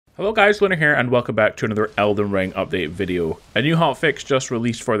Hello guys, Lunar here, and welcome back to another Elden Ring update video. A new hotfix just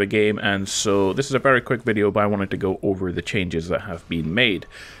released for the game, and so this is a very quick video, but I wanted to go over the changes that have been made.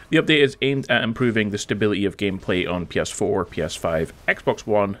 The update is aimed at improving the stability of gameplay on PS4, PS5, Xbox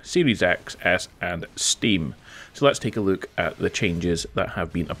One, Series X, S, and Steam. So let's take a look at the changes that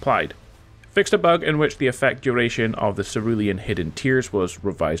have been applied. Fixed a bug in which the effect duration of the Cerulean Hidden Tears was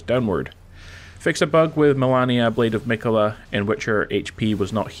revised downward. Fixed a bug with Melania, Blade of Mikola, in which her HP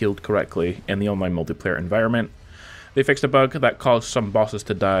was not healed correctly in the online multiplayer environment. They fixed a bug that caused some bosses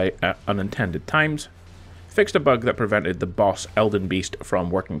to die at unintended times. Fixed a bug that prevented the boss Elden Beast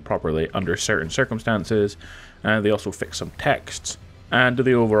from working properly under certain circumstances. And they also fixed some texts. And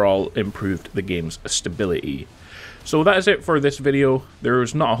they overall improved the game's stability. So that is it for this video.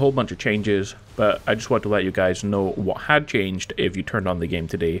 There's not a whole bunch of changes, but I just want to let you guys know what had changed if you turned on the game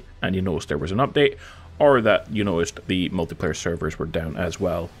today and you noticed there was an update, or that you noticed the multiplayer servers were down as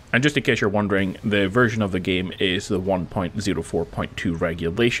well. And just in case you're wondering, the version of the game is the 1.04.2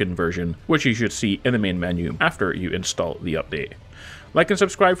 regulation version, which you should see in the main menu after you install the update. Like and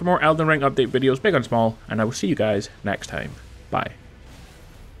subscribe for more Elden Ring update videos, big and small, and I will see you guys next time. Bye.